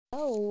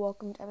Hello,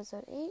 welcome to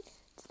episode 8.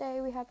 Today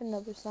we have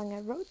another song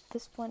I wrote.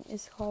 This one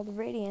is called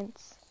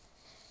Radiance.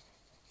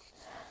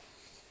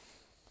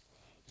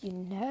 You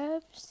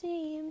never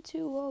seem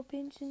to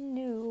open to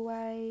new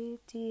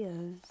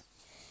ideas.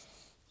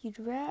 You'd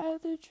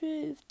rather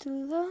drift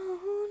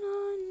alone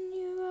on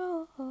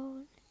your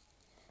own.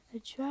 I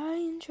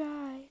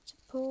try to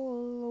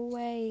pull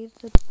away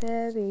the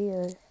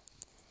barrier,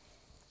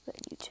 but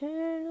you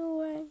turn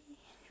away,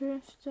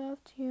 drift off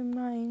to your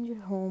mind,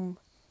 your home.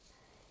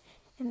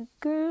 And the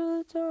girl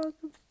at the talk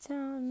of the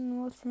town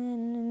walks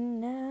in and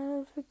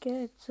never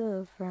gets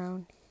a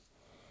frown.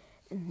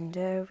 And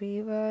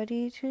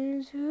everybody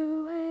turns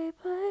away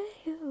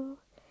but you.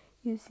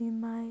 You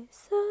seem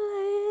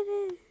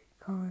isolated,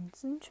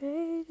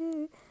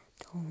 concentrated,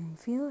 don't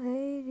feel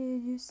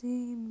hated, you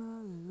seem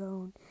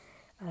alone.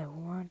 I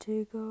want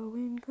to go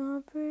and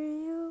comfort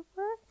you,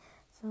 but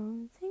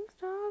something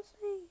stops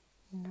me,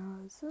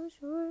 not so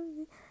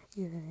surely.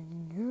 You're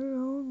in your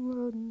own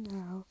world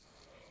now.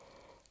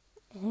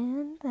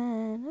 And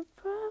then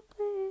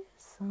abruptly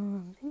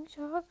something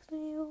shocks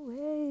me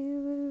away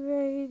with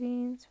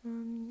radiance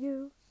from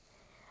you.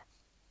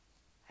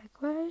 I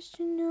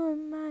question your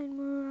mind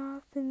more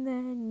often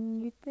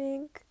than you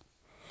think.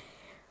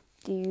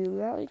 Do you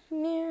like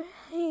me or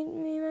hate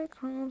me? My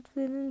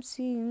confidence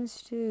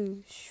seems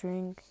to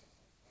shrink.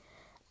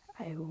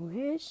 I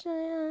wish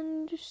I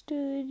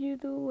understood you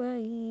the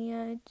way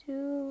I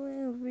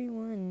do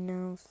everyone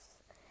else.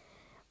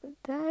 But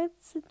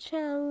that's a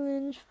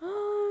challenge for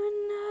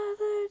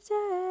another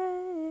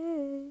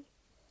day.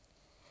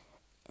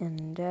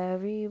 And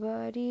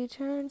everybody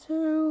turns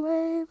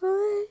away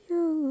but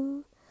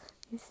you.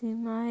 You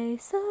seem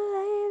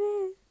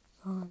isolated,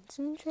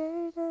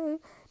 concentrated,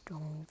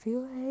 don't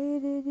feel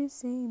hated, you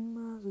seem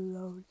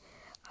alone.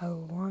 I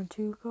want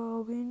to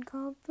go and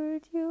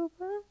comfort you,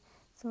 but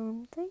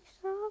something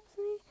stops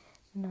me,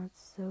 not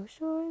so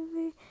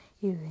surely.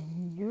 You're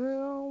in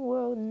your own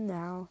world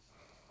now.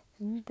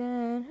 And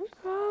then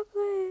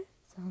abruptly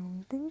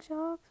something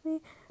shocks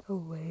me, a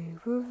wave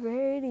of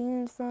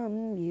radiance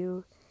from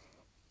you.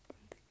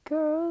 The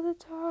girl at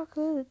the talk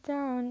of the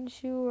town,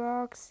 she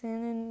walks in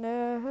and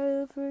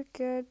never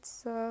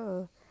gets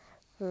a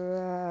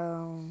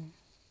frown.